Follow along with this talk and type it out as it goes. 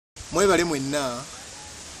mwebale mwenna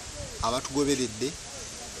abatugoberedde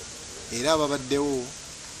era ababaddewo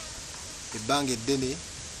ebbanga eddene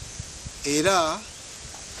era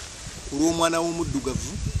kulw'omwana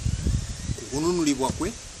w'omuddugavu ku kununulibwa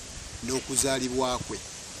kwe n'okuzaalibwa kwe.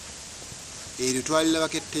 Eryo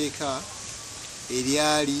twalirabako etteeka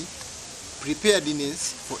eryali preparedness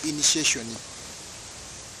for initiation.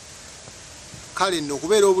 Kale nno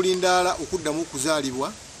okubeera obulindaala okuddamu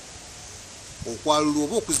okuzaalibwa okwalulwa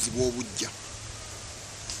oba okuzibwa obujja.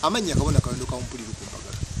 Amannya Kabona Kayondo Kamupuliru ku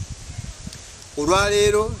mpagala.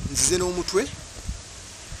 Olwaleero nzize n'omutwe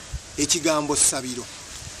ekigambo Essabiro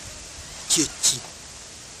Kye Ki,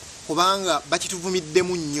 kubanga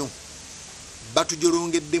bakituvumiddemu nnyo,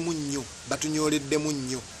 batujolongeddemu nnyo, batunyoleddemu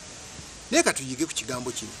nnyo. Naye ka tuyige ku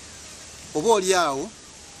kigambo kino. Oba oli awo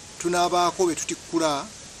tunaabaako bwe tutikkula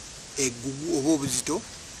eggugu oba obuzito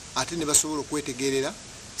ate ne basobola okwetegerera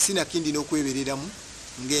sinakindi n'okwebereramu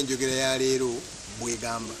ng'enjogera ya leero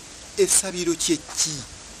bwegamba. Essabiro kye ki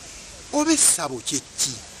oba essabo kye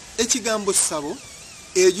ki? Ekigambo ssabo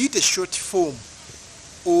egiyite short form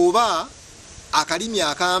oba akalimi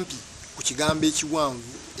akampi ku kigambo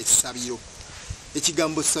ekiwanvu essabiro.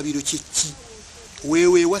 Ekigambo ssabiro kye ki?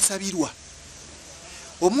 Weewe wasabirwa.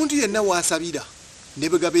 Omuntu yenna wasabira ne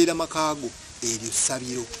bwe gabeera makaago eryo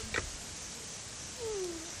ssabiro.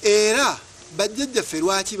 Era bajjajjaffe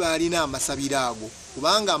lwaki baalina amasabiro ago?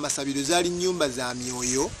 Kubanga amasabiro zaali nnyumba za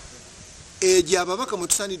myoyo egyo ababaka mwe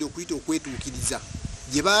tusaanidde okuyita okwetuukiriza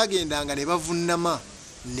gye baagendanga ne bavunnama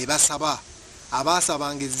ne basaba.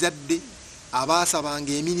 Abaasabanga ezzadde,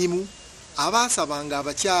 abaasabanga emirimu, abaasabanga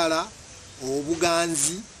abakyala,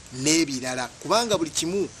 obuganzi n'ebirala. Kubanga buli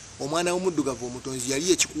kimu omwana w'omuddugavu omutonzi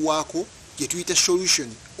yali ekikuwaako gye tuyita solution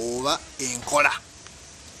oba enkola.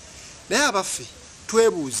 Naye abaffe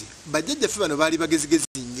twebuuze, bajjajjaffe bano baali bagezigezi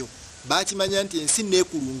nnyo, baakimanya nti ensi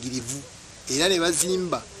neekulungirivu era ne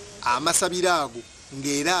bazimba amasabiro ago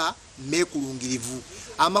ng'era meekulungirivu.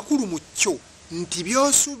 Amakulu mu kyo nti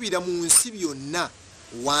by'osuubira mu nsi byonna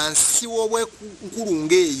wansi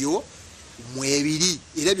w'obwenkulunga eyo mwebiri,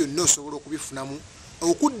 era byonna osobola okubifunamu,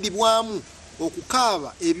 okuddibwamu,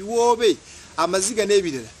 okukaaba, ebiwoobe, amaziga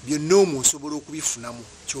n'ebirala byonna omwo osobola okubifunamu.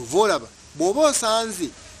 Kyova olaba bw'oba osanze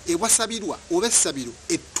ewasabirwa oba essabiro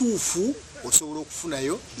ettuufu osobola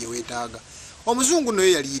okufunayo bye weetaaga. Omuzungu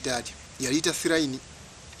naye yaliyita atya? Yaliyita shrine,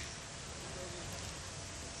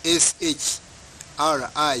 SHRINE.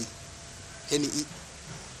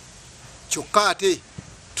 Kyokka ate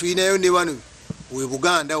tulinayo ne wano we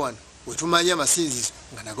Buganda wano wetumanya amasinzizo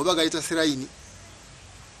nga nago bagayita shrine.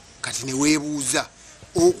 Kati ne weebuuza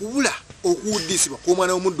okubula okuwuddisibwa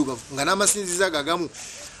kw'omwana w'omuddugavu nga n'amasinzizo agagamu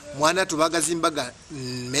mwana tubagazimba ga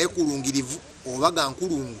meekulungirivu oba ga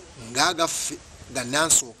nkulungu ng'agaffe ga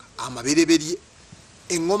nansooka amabereberye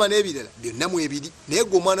eŋŋoma n'ebirala byonna mwebiri. Naye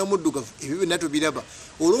gwe omwana w'omuddugavu ebyo byonna tubiraba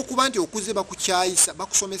olw'okuba nti okuze bakukyayisa,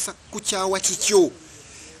 bakusomesa kukyawa kikyo.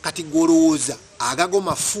 Kati gw'olowooza agago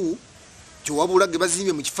mafu kyowabula ge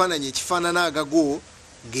bazimbye mu kifaananyi ekifaanana agago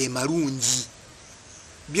ge malungi.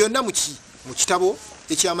 Byonna mu kitabo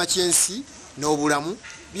ekyama KY'ENSI n'obulamu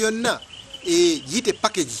byonna giyite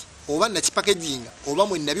package oba nakipakeginga oba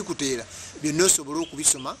mwe nabikuteera byonna osobola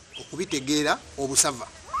okubisoma okubitegeera obusava.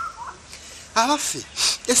 Abaffe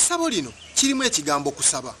essabo lino kirimu ekigambo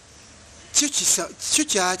kusaba. Kyo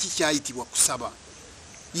kyaki kyayitibwa kusaba?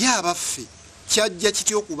 Ye abaffe kyajja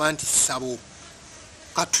kitya okuba nti ssabo?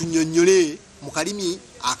 Katunnyonnyole mu kalimi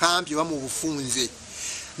akampi oba mu bufunze.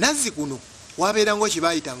 Nazzi kuno wabeeranga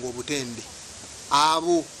ekibaayitanga obutende,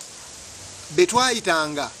 abo be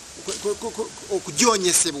twayitanga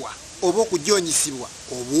okujoonyesebwa oba okujoonyisibwa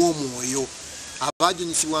obw'omwoyo.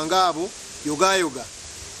 Abajoonyisibwanga abo yogayoga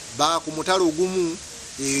ba ku mutalo ogumu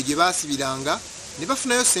eyo gye baasibiranga ne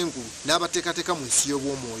bafunayo senkulu n'abateekateeka mu nsi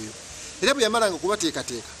y'obw'omwoyo. Era bwe yamalanga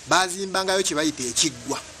okubateekateeka baazimbangayo kye bayita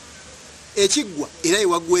ekiggwa. Ekiggwa era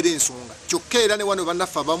ewaggwera ensonga, kyokka era ne wano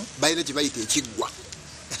bannaffe abamu balina kye bayita ekiggwa.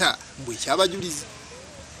 Mbwe ekyabajulizi.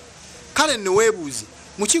 Kale nno weebuuze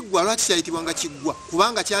mu kiggwa lwaki kyayitibwanga kiggwa?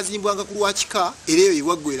 Kubanga kyazimbwanga ku lwakika era eyo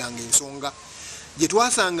ewaggweranga ensonga. Gye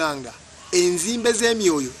twasanganga enzimbe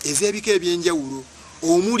z'emyoyo ez'ebika eby'enjawulo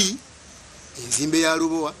omuli enzimbe ya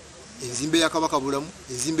Lubowa, enzimbe ya Kabaka Bulamu,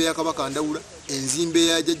 enzimbe ya Kabaka Ndawula, enzimbe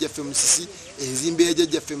ya Jjajjaffe Musisi, enzimbe ya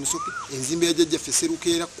Jjajjaffe Musoke, enzimbe ya Jjajjaffe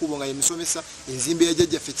Serukeera Kkubo nga ye musomesa, enzimbe ya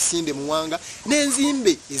Jjajjaffe Kisinde Muwanga,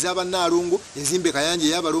 n'enzimbe ez'Abannaalongo, enzimbe Kayanja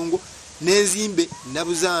ey'Abalongo, n'enzimbe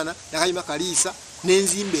Nabuzaana, Nakayima Kaliisa,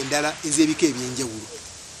 n'enzimbe endala ez'ebika eby'enjawulo.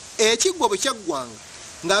 Ekiggwa bwe kyaggwanga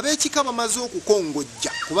ng'ab'ekika bamaze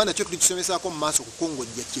okukongojja, kuba nakyo tulikisomesaako mu maaso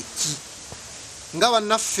okukongojja kye ki. nga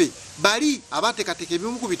bannaffe bali abateekateeka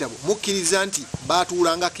ebimu ku bitabo mukkiriza nti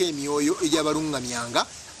baatuulangako emyoyo egyabalungamyanga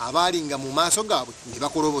abaalinga mu maaso gaabwe ne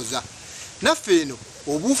bakoloboza. Naffe eno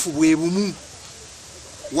obuufu bwe bumu,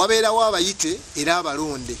 wabeerawo abayite era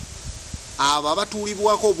abalonde, abo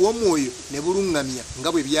abatuulibwako obw'omwoyo ne bulungamya nga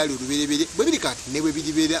bwe byali olubereberye bwe biri kati ne bwe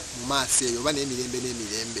biribeera mu maaso eyo oba n'emirembe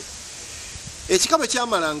n'emirembe. Ekika bwe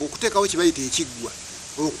kyamalanga okuteekawo kye bayita ekiggwa,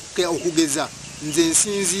 okugeza nze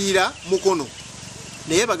nsinziira mukono,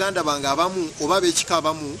 naye baganda bange abamu oba ab'ekika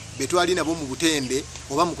abamu be twali nabo mu butembe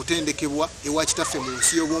oba mu kutendekebwa ewa kitaffe mu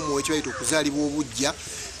nsi y'obwomwoyo kye bayita okuzaalibwa obujja,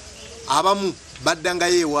 abamu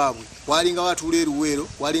baddangayo ewaabwe. Walinga watuula e Luweero,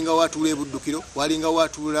 walinga watuula e Buddukiro, walinga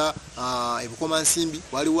watuula e Bukomansimbi,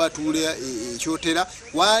 waliwo watuula e Kyotera,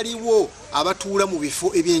 waliwo abatuula mu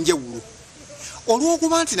bifo eby'enjawulo.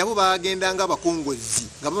 Olw'okuba nti nabo bagendanga abakongozi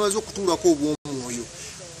nga bamaze okutuulako obw'omwoyo,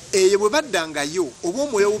 eyo bwe baddangayo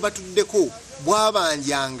obw'omwoyo bubatuddeko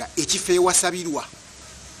bwabanjanga ekifo ewasabirwa.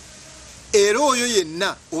 Era oyo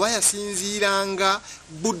yenna oba yasinziiranga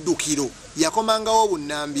Buddukiro yakomangawo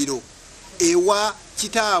bunnambiro ewa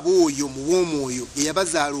kitaabo oyo mu bw'omwoyo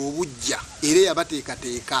eyabazaala obujja era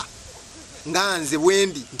eyabateekateeka. Nga nze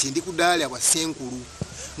bwendi nti ndi ku ddaala bwa Ssenkulu,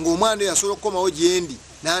 ng'omwana oyo asobola okukomawo gye ndi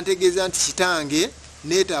n'antegeeza nti kitange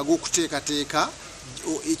neetaaga okuteekateeka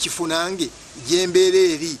ekifo nange gye mbeera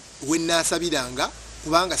eri we nnaasabiranga,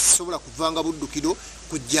 kubanga sisobola kuvanga Buddukiro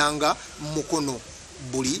kujjanga Mukono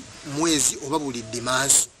buli mwezi oba buli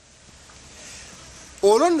dimansi.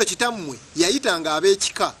 Olwo nno kitammwe yayitanga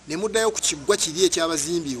ab'ekika ne muddayo ku kiggwa kiri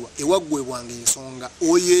ekyabazimbirwa ewaggwebwanga ensonga.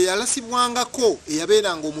 Oyo eyalasibwangako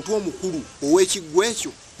eyabeeranga omutwe omukulu ow'ekiggwa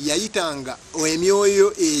ekyo yayitanga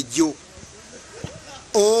emyoyo egyo.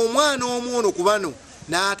 Omwana omu ono ku bano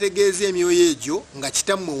n'ategeeza emyoyo egyo nga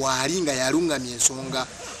kitammwe waali nga yalungamya ensonga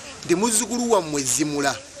nti muzzukulu wammwe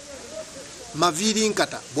Zimula Maviiri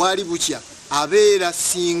Nkata bwali bukya abeera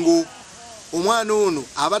Ssingo. Omwana ono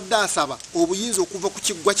abadde asaba obuyinza okuva ku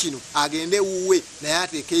kiggwa kino agende ewuwe naye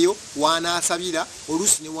ateekeyo wanaasabira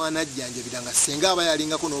oluusi ne wanajjanjabira nga senga aba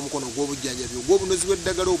yalingako n'omukono ogw'obujjanjabi ogw'obunozi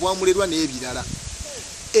bw'eddagala obwamulerwa n'ebirala.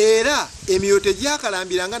 Era emyoyo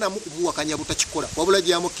tegyakalambiranga namu kumuwakanya butakikola, wabula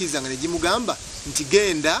gyamukkirizanga ne gimugamba nti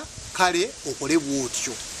genda kale okole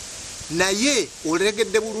bw'otyo. Naye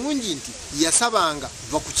oletegedde bulungi nti yasabanga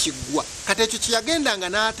va ku kiggwa, kati ekyo kyeyagendanga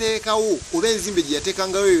n'ateekawo oba enzimbe gye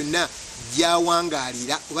yateekangayo yonna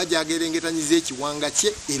gyawangaalira oba gyagerengetanyiza ekiwanga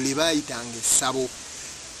kye, eryo baayitanga essabo.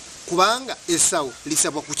 Kubanga essabo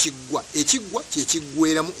lisabwa ku kiggwa, ekiggwa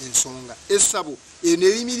kyekiggweramu ensonga. Essabo eyo ne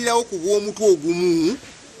liyimirirawo ku bw'omutwe ogumu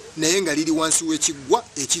naye nga liri wansi w'ekiggwa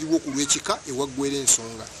ekiriwo ku lw'ekika ewaggwera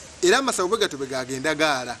ensonga. Era amasabo bwe gatyo bwe gagenda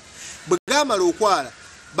gaala, bwe gaamala okwala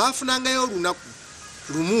baafunangayo olunaku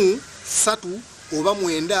 1, 3 oba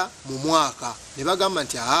 9 mu mwaka ne bagamba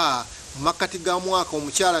nti mu makkati ga mwaka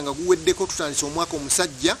omukyala nga guweddeko tutandise omwaka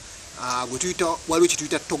omusajja gwe tuyita waliwo kye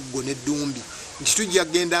tuyita Toggo n'Eddumbi, nti tujja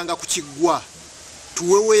gendanga ku kiggwa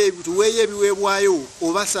tuweeyo ebiweebwayo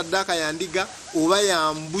oba saddaaka ya ndiga oba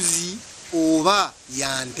ya mbuzi oba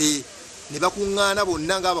ya nte. Ne bakuŋŋaana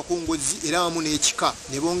bonna ng'abakongozi era wamu n'ekika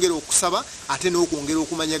ne bongera okusaba ate n'okwongera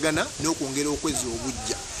okumanyagana n'okwongera okwezza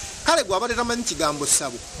obujja. Kale gwe abadde tamanyi kigambo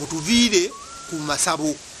ssabo, mutuviire ku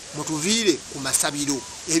masabo, mutuviire ku masabiro,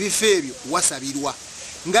 ebifo ebyo wasabirwa.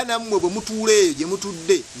 Nga nammwe bwe mutuula eyo gye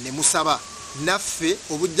mutudde ne musaba, naffe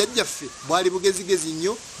obujjajjaffe bwali bugezigezi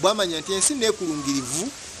nnyo, bwamanya nti ensi neekulungirivu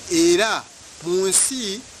era mu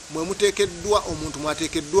nsi mwe muteekeddwa omuntu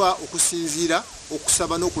mwateekeddwa okusinziira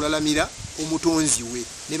okusaba n'okulalamira omutonzi we.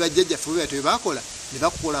 Ne bajjajjaffe bwe batyo bakola ne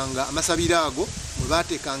bakolanga amasabiro ago mwe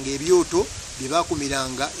baateekanga ebyoto bye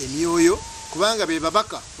baakumiranga emyoyo, kubanga be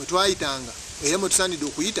babaka mwe twayitanga era mwe tusaanidde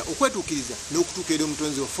okuyita okwetuukiriza n'okutuuka eri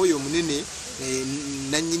omutonzi waffe oyo omunene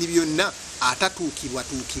nannyini byonna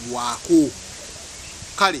atatuukibwatuukibwako.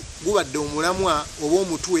 Kale gubadde omulamwa oba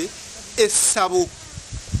omutwe essabo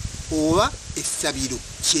oba essabiro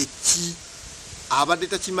kyeki. Abadde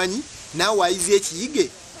takimanyi naawe ayize ekiyige,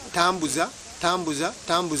 tambuza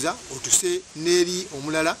otuse n'eri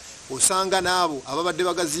omulala. Osanga n'abo ababadde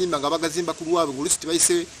bagazimba nga bagazimba ku lwabwe ng'oluusi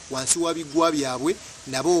tebayise wansi wa biggwa byabwe,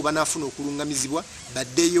 nabo banaafuna okulungamizibwa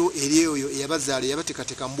baddeyo eri oyo eyabazaala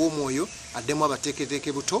eyabateekateeka mu bw'omwoyo addemu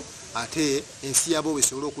abateeketeeke buto, ate ensi yabo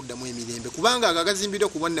besobole okuddamu emirembe. Kubanga agagazimbidde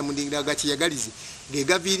ku bwanna mu ndingiro agakiyagalize ge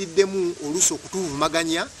gaviiriddemu oluusi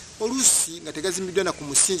okutuvumaganya, oluusi nga tegazimbiddwa na ku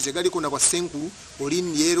musingi tegaliko na bwa Ssenkulu, oli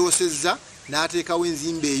yeeroosezza n'ateekawo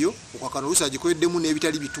enzimba eyo okwakana oluusi agikoleddemu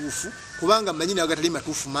n'ebitali bituufu, kubanga manyini agatali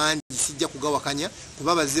matuufu mangi sijja kugawakanya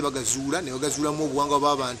kuba bazze bagazuula ne bagazuulamu obuwangwa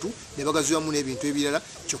bw'abantu ne bagazuulamu n'ebintu ebirala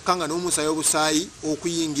kyokka nga n'omusaayi obusaayi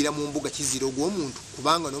okuyingira mu mbuga kizira ogw'omuntu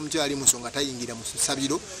kubanga n'omukyala ali mu nsonga tayingira mu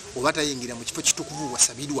ssabiro oba tayingira mu kifo kitukuvu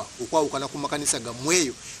wasabirwa okwawukana ku makanisa gammwe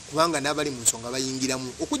eyo kubanga n'abali mu nsonga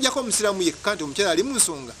bayingiramu okujjako omusiraamu yekka nti omukyala ali mu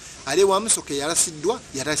nsonga ali ewamusoka eyalasiddwa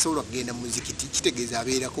yatasobola kugenda mu muzikiti kitegeeza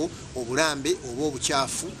abeerako obulambe oba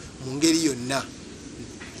obucaafu mu ngeri yonna.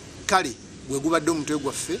 Kale bwe gubadde omutwe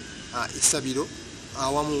gwaffe essabiro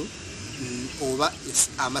awamu oba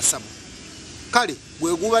amasabo. Kale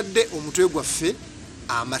bwe gubadde omutwe gwaffe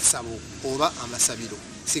amasabo oba amasabiro.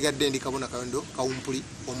 Sigadde ndi Kabona Kayondo Kawumpuli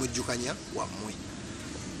omujjukanya wammwe.